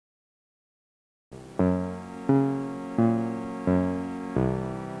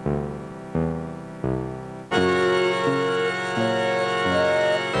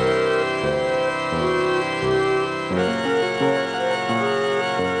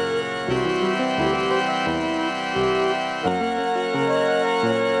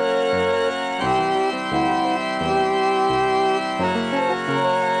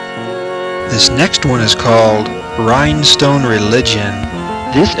This next one is called Rhinestone Religion.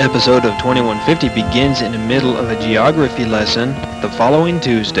 This episode of 2150 begins in the middle of a geography lesson the following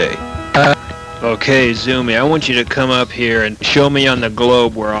Tuesday. Okay, Zoomy, I want you to come up here and show me on the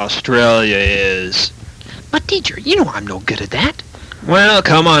globe where Australia is. But teacher, you know I'm no good at that. Well,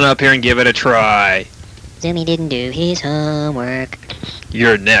 come on up here and give it a try. Zoomy didn't do his homework.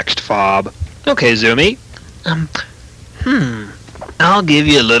 You're next, Fob. Okay, Zoomy. I'll give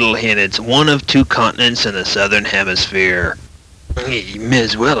you a little hint. It's one of two continents in the southern hemisphere. You may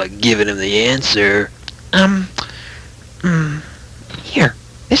as well have given him the answer. Here,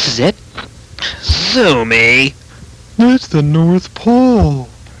 this is it. Zoomy. That's the North Pole.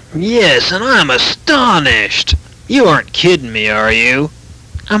 Yes, and I'm astonished. You aren't kidding me, are you?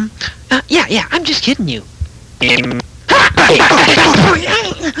 Yeah, I'm just kidding you.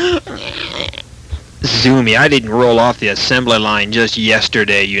 Zoomy, I didn't roll off the assembly line just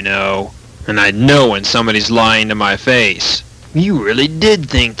yesterday, you know. And I'd know when somebody's lying to my face. You really did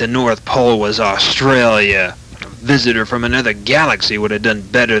think the North Pole was Australia. A visitor from another galaxy would have done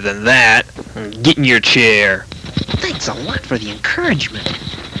better than that. Get in your chair. Thanks a lot for the encouragement.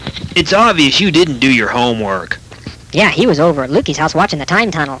 It's obvious you didn't do your homework. Yeah, he was over at Lukey's house watching the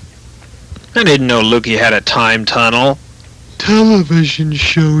time tunnel. I didn't know Lukey had a time tunnel. Television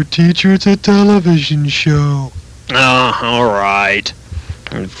show, teacher. It's a television show. Oh, all right.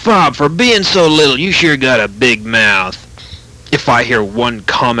 And Fob, for being so little, you sure got a big mouth. If I hear one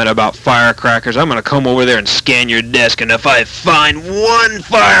comment about firecrackers, I'm going to come over there and scan your desk, and if I find one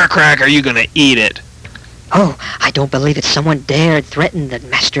firecracker, you're going to eat it. Oh, I don't believe it. Someone dared threaten the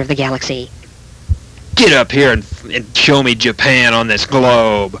master of the galaxy. Get up here and show me Japan on this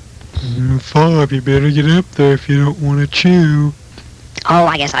globe. Fob, you better get up there if you don't want to chew. Oh,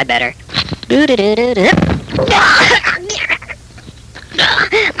 I guess I better.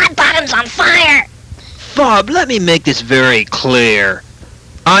 My bottom's on fire! Fob, let me make this very clear.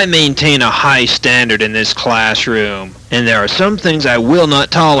 I maintain a high standard in this classroom, and there are some things I will not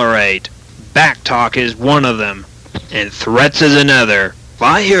tolerate. Backtalk is one of them, and threats is another. If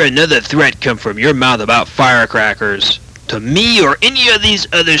I hear another threat come from your mouth about firecrackers, to me or any of these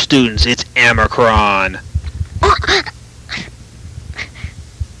other students, it's Amicron.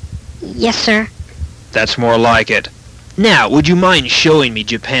 Yes, sir. That's more like it. Now, would you mind showing me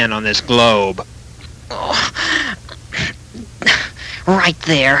Japan on this globe? Oh. Right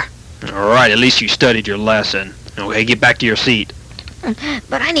there. All right, at least you studied your lesson. Okay, get back to your seat.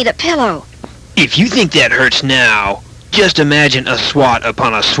 But I need a pillow. If you think that hurts now, just imagine a SWAT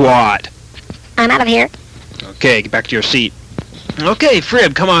upon a SWAT. I'm out of here. Okay, get back to your seat. Okay,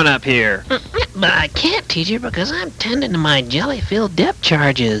 Frib, come on up here. But I can't, teacher, because I'm tending to my jelly-filled depth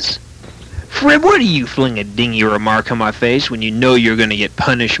charges. Frib, why do you fling a dingy remark on my face when you know you're going to get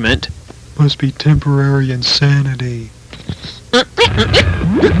punishment? Must be temporary insanity. But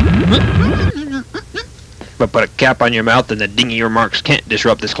put a cap on your mouth and the dingy remarks can't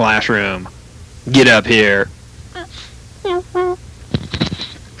disrupt this classroom. Get up here.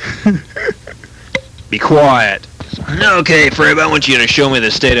 Be quiet. Okay, Frib, I want you to show me the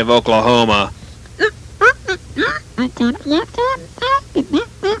state of Oklahoma.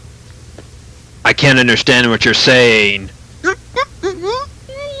 I can't understand what you're saying.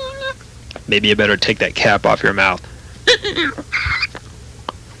 Maybe you better take that cap off your mouth.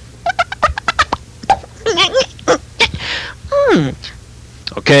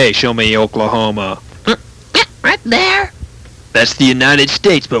 Okay, show me Oklahoma. Right there. That's the United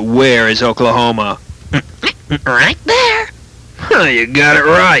States, but where is Oklahoma? Right there. Huh, you got it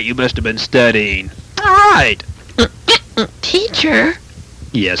right. You must have been studying. All right. Teacher,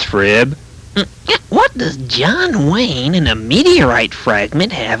 Yes, Frib. what does John Wayne and a meteorite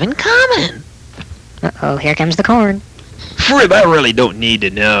fragment have in common? Uh-oh, here comes the corn. Frib, I really don't need to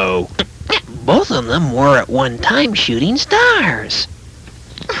know. Both of them were at one time shooting stars.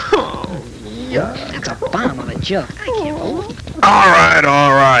 That's a bomb of a joke. I can't believe it.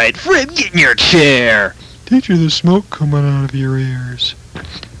 All right. Frib, get in your chair. Teacher, there's smoke coming out of your ears.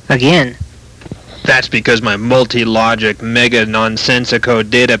 Again. That's because my multi-logic mega nonsensico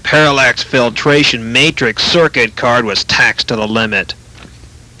data parallax filtration matrix circuit card was taxed to the limit.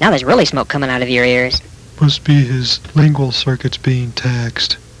 Now there's really smoke coming out of your ears. Must be his lingual circuits being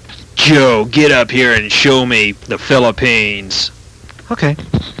taxed. Joe, get up here and show me the Philippines. Okay.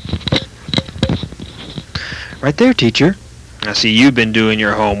 Right there, teacher. I see you've been doing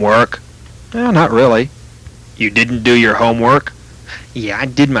your homework. Well, not really. You didn't do your homework? Yeah, I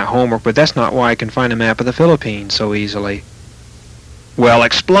did my homework, but that's not why I can find a map of the Philippines so easily. Well,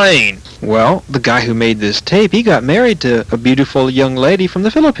 explain. Well, the guy who made this tape, he got married to a beautiful young lady from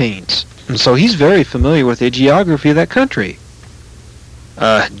the Philippines. And so he's very familiar with the geography of that country.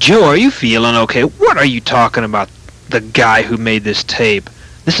 Joe, are you feeling okay? What are you talking about? The guy who made this tape.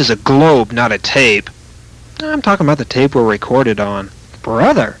 This is a globe, not a tape. I'm talking about the tape we're recorded on.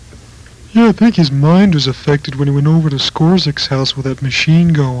 Brother. Yeah, I think his mind was affected when he went over to Skorzik's house with that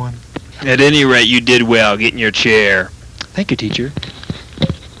machine going. At any rate, you did well. Get in your chair. Thank you, teacher.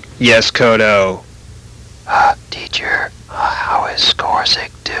 Yes, Kodo. Teacher, how is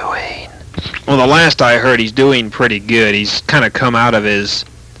Skorzik doing? Well, the last I heard, he's doing pretty good. He's kind of come out of his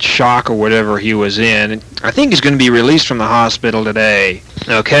shock or whatever he was in. I think he's going to be released from the hospital today.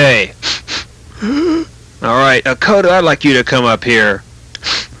 Okay. All right, Kodo, I'd like you to come up here.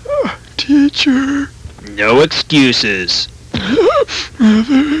 Teacher. No excuses.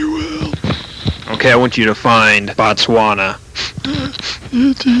 Very well. Okay, I want you to find Botswana.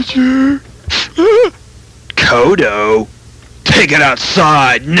 Yeah, teacher. Kodo, take it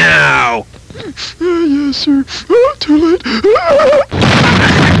outside now. Yes, sir. Oh, too late.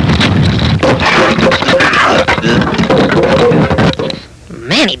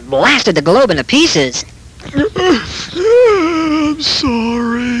 Man, he blasted the globe into pieces. I'm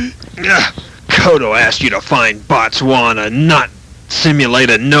sorry. Kodo asked you to find Botswana, not simulate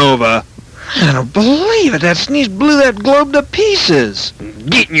a nova. I don't believe it. That sneeze blew that globe to pieces.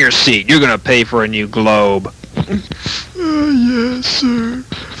 Get in your seat. You're going to pay for a new globe. Yes, sir.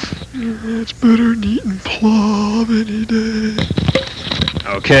 It's better than eating plum any day.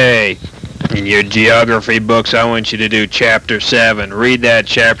 Okay. In your geography books, I want you to do Chapter 7. Read that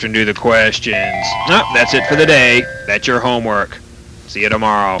chapter and do the questions. Oh, that's it for the day. That's your homework. See you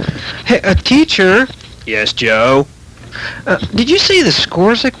tomorrow. Hey, teacher. Yes, Joe? Did you say the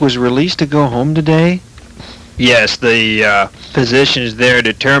Skorzik was released to go home today? Yes, the physicians there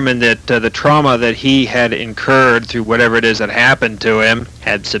determined that the trauma that he had incurred through whatever it is that happened to him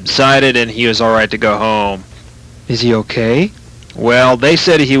had subsided and he was all right to go home. Is he okay? Well, they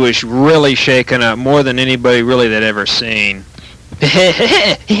said he was really shaken up, more than anybody really that ever seen.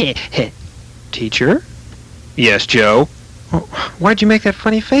 Teacher? Yes, Joe? Why'd you make that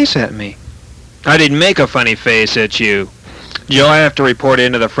funny face at me? I didn't make a funny face at you. Joe, I have to report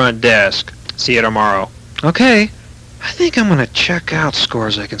into the front desk. See you tomorrow. Okay. I think I'm going to check out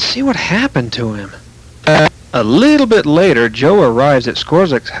Skorzik and see what happened to him. A little bit later, Joe arrives at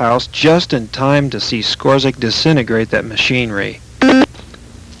Skorzik's house just in time to see Skorzik disintegrate that machinery.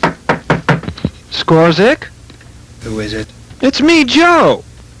 Skorzik? Who is it? It's me, Joe!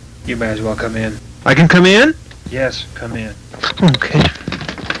 You may as well come in. I can come in? Yes, come in. Okay.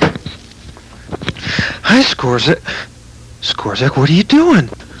 Hi, Skorzik. Skorzik, what are you doing?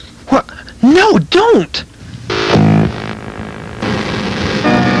 What? No, don't!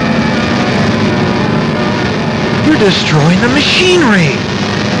 You're destroying the machinery!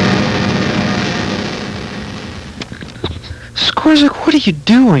 Skorzik, what are you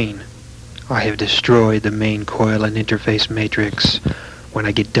doing? I have destroyed the main coil and interface matrix. When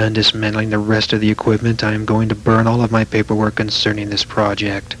I get done dismantling the rest of the equipment, I am going to burn all of my paperwork concerning this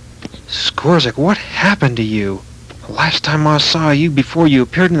project. Skorzik, what happened to you? The last time I saw you before you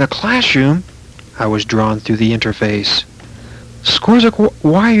appeared in the classroom, I was drawn through the interface. Skorzik,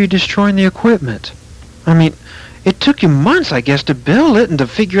 why are you destroying the equipment? I mean, it took you months, I guess, to build it and to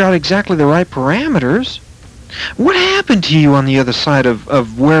figure out exactly the right parameters. What happened to you on the other side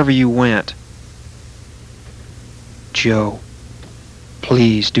of wherever you went? Joe,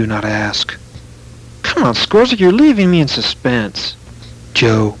 please do not ask. Come on, Skorzik, you're leaving me in suspense.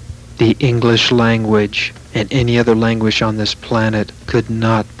 Joe, the English language and any other language on this planet could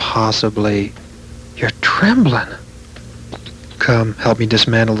not possibly... You're trembling. Come, help me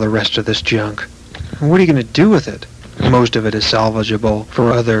dismantle the rest of this junk. What are you going to do with it? Most of it is salvageable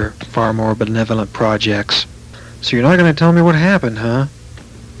for other, far more benevolent projects. So you're not going to tell me what happened, huh?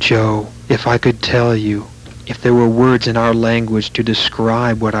 Joe, if I could tell you, if there were words in our language to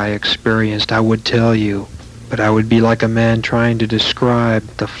describe what I experienced, I would tell you. But I would be like a man trying to describe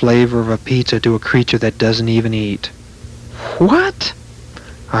the flavor of a pizza to a creature that doesn't even eat. What?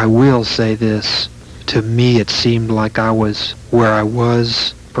 I will say this. To me it seemed like I was where I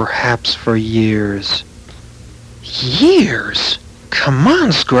was, perhaps for years. Years? Come on,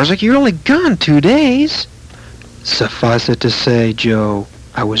 Skorzik, you're only gone 2 days. Suffice it to say, Joe,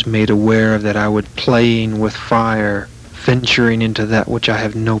 I was made aware that I would playing with fire, venturing into that which I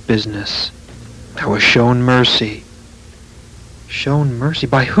have no business. I was shown mercy. Shown mercy?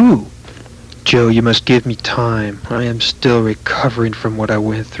 By who? Joe, you must give me time. I am still recovering from what I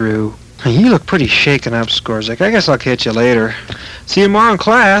went through. You look pretty shaken up, Skorzik. I guess I'll catch you later. See you tomorrow in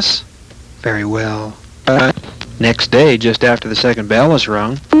class. Very well. Next day, just after the second bell was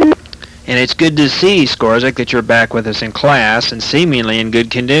rung. And it's good to see, Skorzik, that you're back with us in class and seemingly in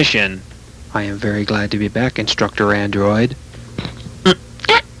good condition. I am very glad to be back, Instructor Android.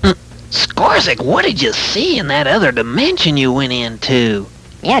 Skorzik, what did you see in that other dimension you went into?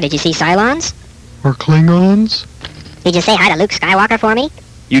 Yeah, did you see Cylons? Or Klingons? Did you say hi to Luke Skywalker for me?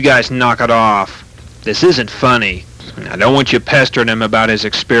 You guys knock it off. This isn't funny. I don't want you pestering him about his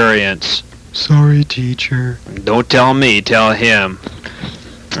experience. Sorry, teacher. Don't tell me, tell him.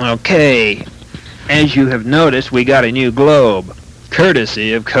 Okay. As you have noticed, we got a new globe,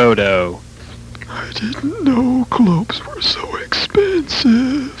 courtesy of Kodo. I didn't know globes were so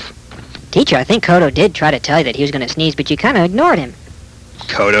expensive. Teacher, I think Kodo did try to tell you that he was going to sneeze, but you kind of ignored him.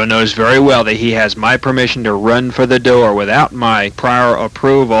 Kodo knows very well that he has my permission to run for the door without my prior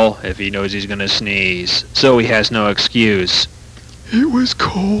approval if he knows he's going to sneeze. So he has no excuse. It was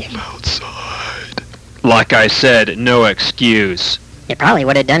cold outside. Like I said, no excuse. It probably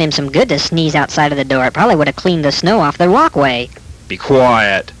would have done him some good to sneeze outside of the door. It probably would have cleaned the snow off the walkway. Be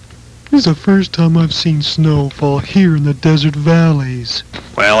quiet. This is the first time I've seen snow fall here in the desert valleys.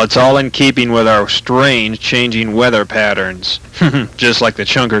 Well, it's all in keeping with our strange changing weather patterns. Just like the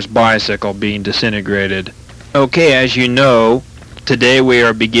Chunker's bicycle being disintegrated. Okay, as you know, today we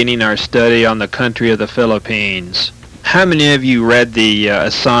are beginning our study on the country of the Philippines. How many of you read the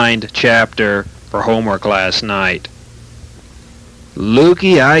assigned chapter for homework last night?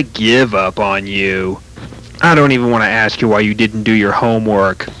 Lukey, I give up on you. I don't even want to ask you why you didn't do your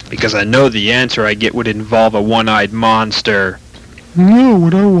homework, because I know the answer I get would involve a one-eyed monster. No,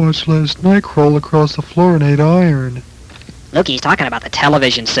 what I watched last night crawl across the floor and ate iron. Look, he's talking about the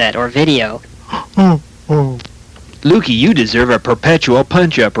television set or video. Oh. Lukey, you deserve a perpetual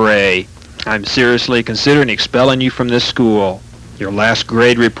punch-up ray. I'm seriously considering expelling you from this school. Your last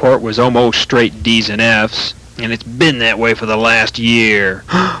grade report was almost straight D's and F's, and it's been that way for the last year.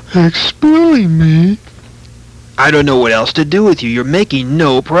 Expelling me? I don't know what else to do with you. You're making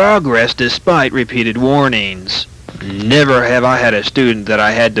no progress despite repeated warnings. Never have I had a student that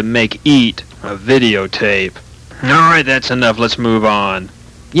I had to make eat a videotape. Alright, that's enough. Let's move on.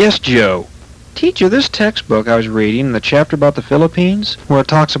 Yes, Joe. Teacher, this textbook I was reading, in the chapter about the Philippines, where it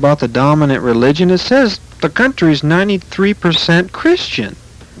talks about the dominant religion, it says the country's 93% Christian.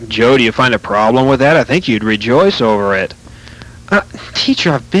 Joe, do you find a problem with that? I think you'd rejoice over it.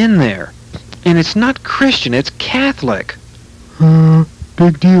 Teacher, I've been there. And it's not Christian, it's Catholic.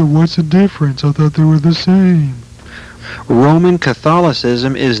 Big deal. What's the difference? I thought they were the same. Roman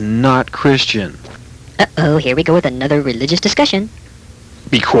Catholicism is not Christian. Uh-oh, here we go with another religious discussion.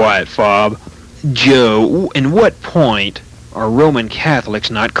 Be quiet, Fob. Joe, in what point are Roman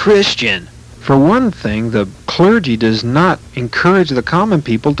Catholics not Christian? For one thing, the clergy does not encourage the common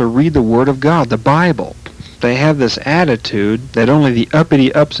people to read the Word of God, the Bible. They have this attitude that only the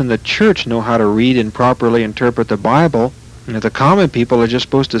uppity-ups in the church know how to read and properly interpret the Bible, and that the common people are just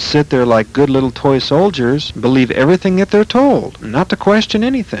supposed to sit there like good little toy soldiers, believe everything that they're told, not to question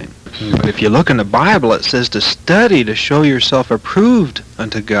anything. But if you look in the Bible, it says to study to show yourself approved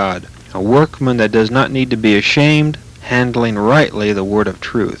unto God, a workman that does not need to be ashamed, handling rightly the word of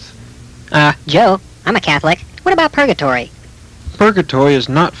truth. Joe, I'm a Catholic. What about purgatory? Purgatory is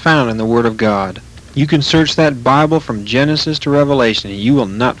not found in the Word of God. You can search that Bible from Genesis to Revelation, and you will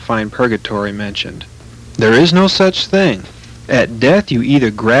not find purgatory mentioned. There is no such thing. At death, you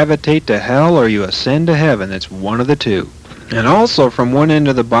either gravitate to hell or you ascend to heaven. It's one of the two. And also, from one end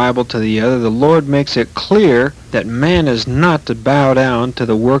of the Bible to the other, the Lord makes it clear that man is not to bow down to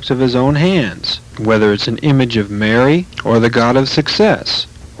the works of his own hands, whether it's an image of Mary or the God of success,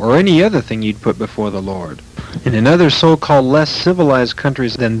 or any other thing you'd put before the Lord. And in other so-called less civilized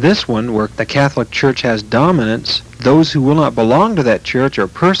countries than this one, where the Catholic Church has dominance, those who will not belong to that church are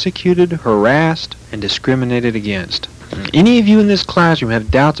persecuted, harassed, and discriminated against. Any of you in this classroom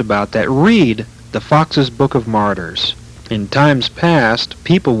have doubts about that, read the Fox's Book of Martyrs. In times past,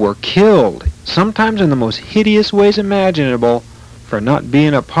 people were killed, sometimes in the most hideous ways imaginable, for not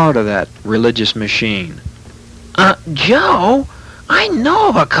being a part of that religious machine. Joe, I know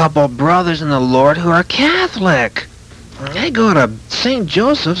of a couple brothers in the Lord who are Catholic. They go to St.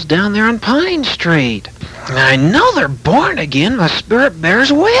 Joseph's down there on Pine Street. I know they're born again. The Spirit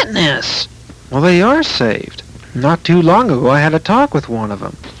bears witness. Well, they are saved. Not too long ago, I had a talk with one of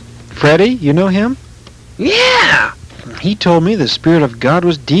them. Freddie, you know him? Yeah. He told me the Spirit of God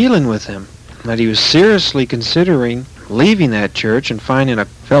was dealing with him, that he was seriously considering leaving that church and finding a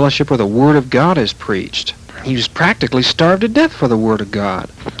fellowship where the Word of God is preached. He was practically starved to death for the Word of God.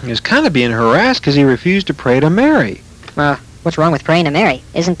 He was kind of being harassed because he refused to pray to Mary. What's wrong with praying to Mary?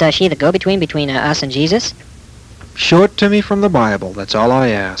 Isn't she the go-between between us and Jesus? Show it to me from the Bible. That's all I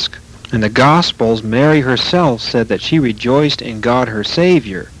ask. In the Gospels, Mary herself said that she rejoiced in God her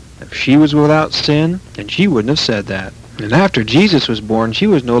Savior. If she was without sin, then she wouldn't have said that. And after Jesus was born, she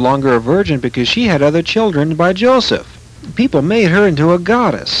was no longer a virgin because she had other children by Joseph. People made her into a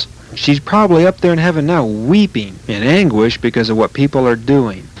goddess. She's probably up there in heaven now weeping in anguish because of what people are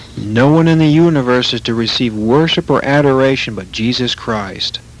doing. No one in the universe is to receive worship or adoration but Jesus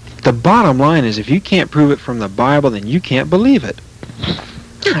Christ. The bottom line is if you can't prove it from the Bible, then you can't believe it.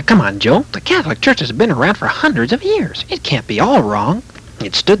 Come on, Joe. The Catholic Church has been around for hundreds of years. It can't be all wrong.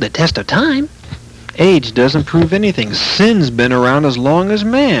 It stood the test of time. Age doesn't prove anything. Sin's been around as long as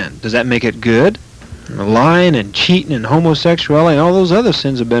man. Does that make it good? Lying and cheating and homosexuality and all those other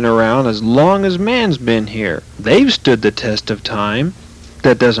sins have been around as long as man's been here. They've stood the test of time.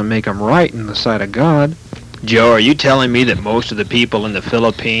 That doesn't make them right in the sight of God. Joe, are you telling me that most of the people in the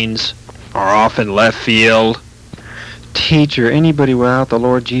Philippines are off in left field? Teacher, anybody without the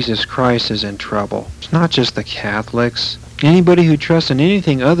Lord Jesus Christ is in trouble. It's not just the Catholics. Anybody who trusts in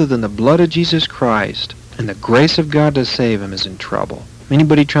anything other than the blood of Jesus Christ and the grace of God to save him is in trouble.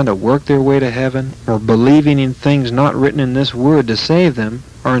 Anybody trying to work their way to heaven or believing in things not written in this word to save them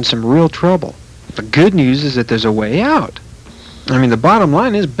are in some real trouble. The good news is that there's a way out. The bottom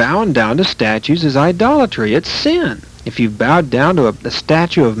line is bowing down to statues is idolatry. It's sin. If you've bowed down to a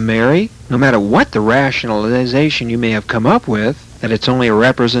statue of Mary, no matter what the rationalization you may have come up with, that it's only a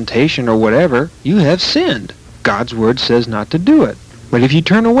representation or whatever, you have sinned. God's word says not to do it. But if you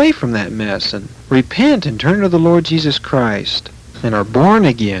turn away from that mess and repent and turn to the Lord Jesus Christ and are born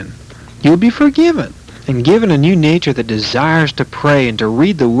again, you'll be forgiven and given a new nature that desires to pray and to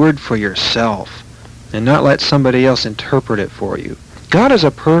read the word for yourself and not let somebody else interpret it for you. God is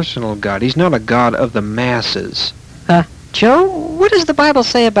a personal God. He's not a God of the masses. Joe, what does the Bible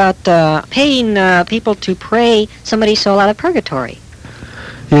say about paying people to pray somebody's soul out of purgatory?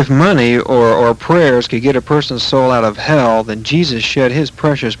 If money or prayers could get a person's soul out of hell, then Jesus shed his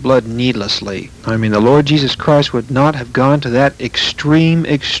precious blood needlessly. The Lord Jesus Christ would not have gone to that extreme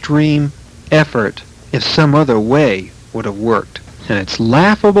effort if some other way would have worked. And it's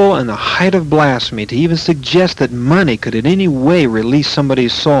laughable and the height of blasphemy to even suggest that money could in any way release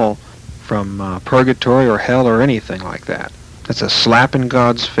somebody's soul from purgatory or hell or anything like that. That's a slap in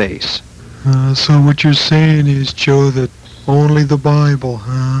God's face. So what you're saying is, Joe, that only the Bible,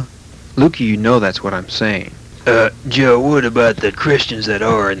 huh? Lukey, you know that's what I'm saying. Joe, what about the Christians that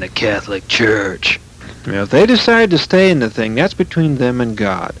are in the Catholic Church? If they decide to stay in the thing, that's between them and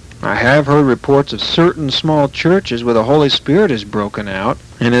God. I have heard reports of certain small churches where the Holy Spirit is broken out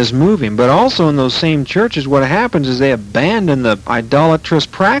and is moving, but also in those same churches what happens is they abandon the idolatrous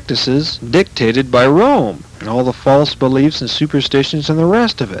practices dictated by Rome, and all the false beliefs and superstitions and the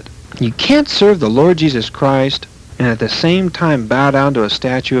rest of it. You can't serve the Lord Jesus Christ and at the same time bow down to a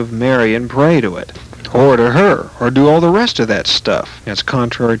statue of Mary and pray to it, or to her, or do all the rest of that stuff. It's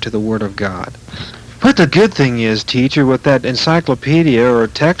contrary to the Word of God. But the good thing is, teacher, what that encyclopedia or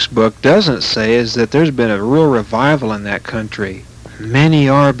textbook doesn't say is that there's been a real revival in that country. Many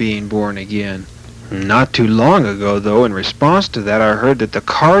are being born again. Not too long ago, though, in response to that, I heard that the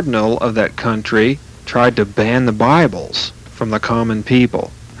cardinal of that country tried to ban the Bibles from the common people.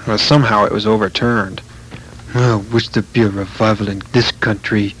 Well, somehow it was overturned. I wish there'd be a revival in this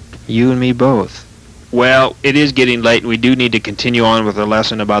country. You and me both. Well, it is getting late and we do need to continue on with our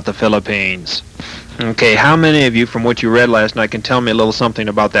lesson about the Philippines. Okay, how many of you from what you read last night can tell me a little something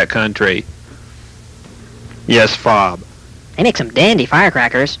about that country? Yes, Fob. They make some dandy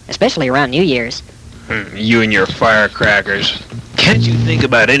firecrackers, especially around New Year's. You and your firecrackers. Can't you think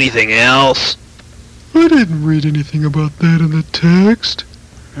about anything else? I didn't read anything about that in the text.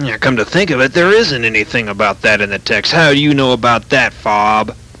 Yeah, come to think of it, there isn't anything about that in the text. How do you know about that,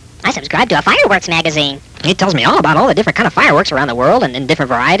 Fob? I subscribe to a fireworks magazine. It tells me all about all the different kind of fireworks around the world and in different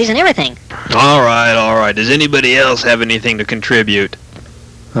varieties and everything. All right. Does anybody else have anything to contribute?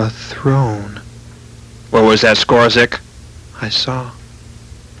 A throne. What was that, Skorzik? I saw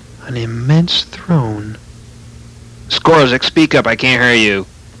an immense throne. Skorzik, speak up. I can't hear you.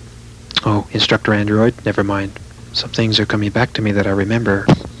 Oh, Instructor Android, never mind. Some things are coming back to me that I remember.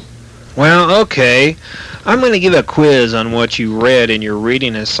 Well, okay. I'm going to give a quiz on what you read in your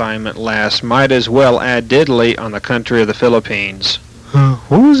reading assignment last. Might as well add diddly on the country of the Philippines.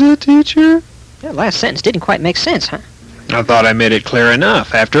 What was that, teacher? That last sentence didn't quite make sense, huh? I thought I made it clear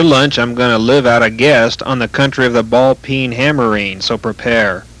enough. After lunch, I'm going to live out a guest on the country of the ball-peen hammerine, so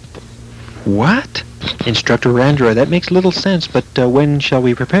prepare. What? Instructor Android, that makes little sense, but when shall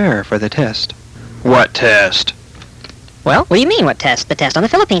we prepare for the test? What test? Well, what do you mean, what test? The test on the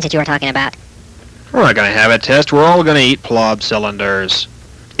Philippines that you were talking about. We're not going to have a test. We're all going to eat plob cylinders.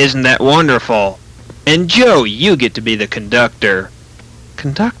 Isn't that wonderful? And Joe, you get to be the conductor.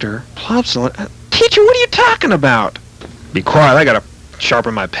 Conductor? Plopsaland? Teacher, what are you talking about? Be quiet, I gotta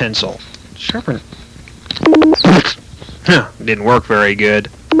sharpen my pencil. Sharpen? Didn't work very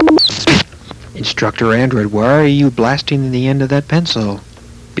good. Instructor Android, why are you blasting the end of that pencil?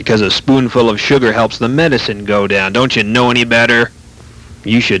 Because a spoonful of sugar helps the medicine go down. Don't you know any better?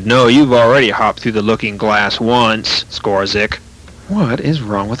 You should know you've already hopped through the looking glass once, Skorzik. What is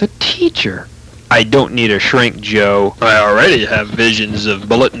wrong with a teacher? I don't need a shrink, Joe. I already have visions of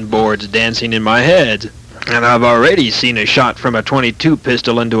bulletin boards dancing in my head. And I've already seen a shot from a .22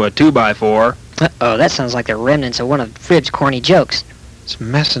 pistol into a 2x4. Uh-oh, that sounds like the remnants of one of Frib's corny jokes. It's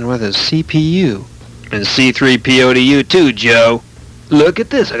messing with his CPU. And C3PO to you too, Joe. Look at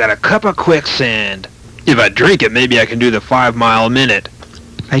this, I got a cup of quicksand. If I drink it, maybe I can do the 5-mile minute.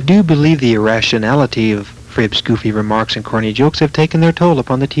 I do believe the irrationality of Frib's goofy remarks and corny jokes have taken their toll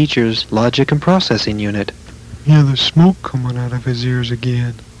upon the teacher's logic and processing unit. Yeah, there's smoke coming out of his ears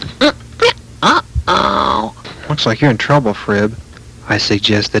again. Uh-oh. Looks like you're in trouble, Frib. I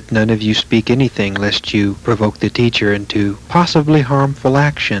suggest that none of you speak anything lest you provoke the teacher into possibly harmful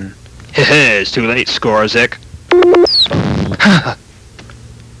action. It's too late, Skorzik.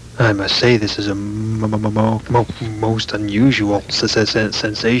 I must say this is a most unusual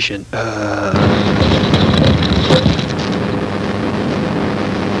sensation.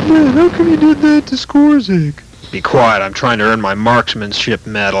 Man, how come you did that to Skorzik? Be quiet, I'm trying to earn my marksmanship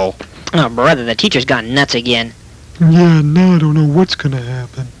medal. Oh, brother, the teacher's gone nuts again. Yeah, now I don't know what's gonna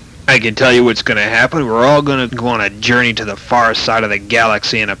happen. I can tell you what's gonna happen. We're all gonna go on a journey to the far side of the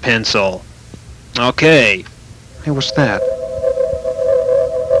galaxy in a pencil. Okay. Hey, what's that?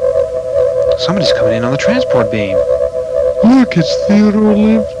 Somebody's coming in on the transport beam. Look, it's Theodore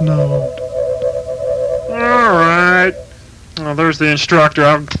Lymph Node. Alright. Well, there's the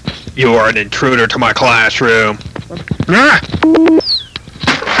instructor. You are an intruder to my classroom. Ah!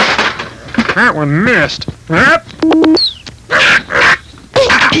 That one missed. Ah!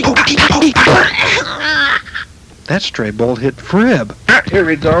 That stray bolt hit Frib. Ah, here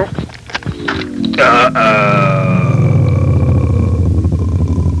we go.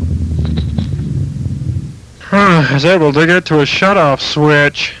 I was able to get to a shut-off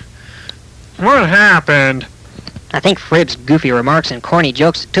switch. What happened? I think Frib's goofy remarks and corny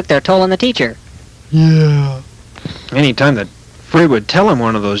jokes took their toll on the teacher. Yeah. Anytime that Frib would tell him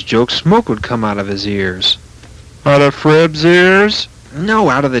one of those jokes, smoke would come out of his ears. Out of Frib's ears? No,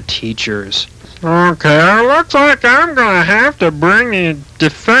 out of the teacher's. Okay, looks like I'm gonna have to bring the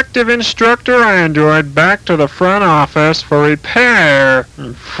defective instructor android back to the front office for repair.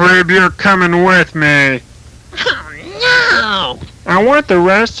 Frib, you're coming with me. Oh, no! I want the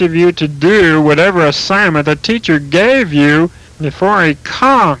rest of you to do whatever assignment the teacher gave you before he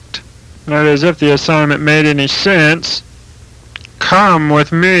conked. That is, if the assignment made any sense. Come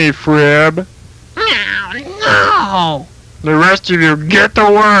with me, Frib. No! The rest of you get to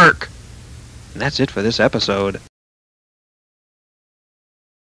work. And that's it for this episode.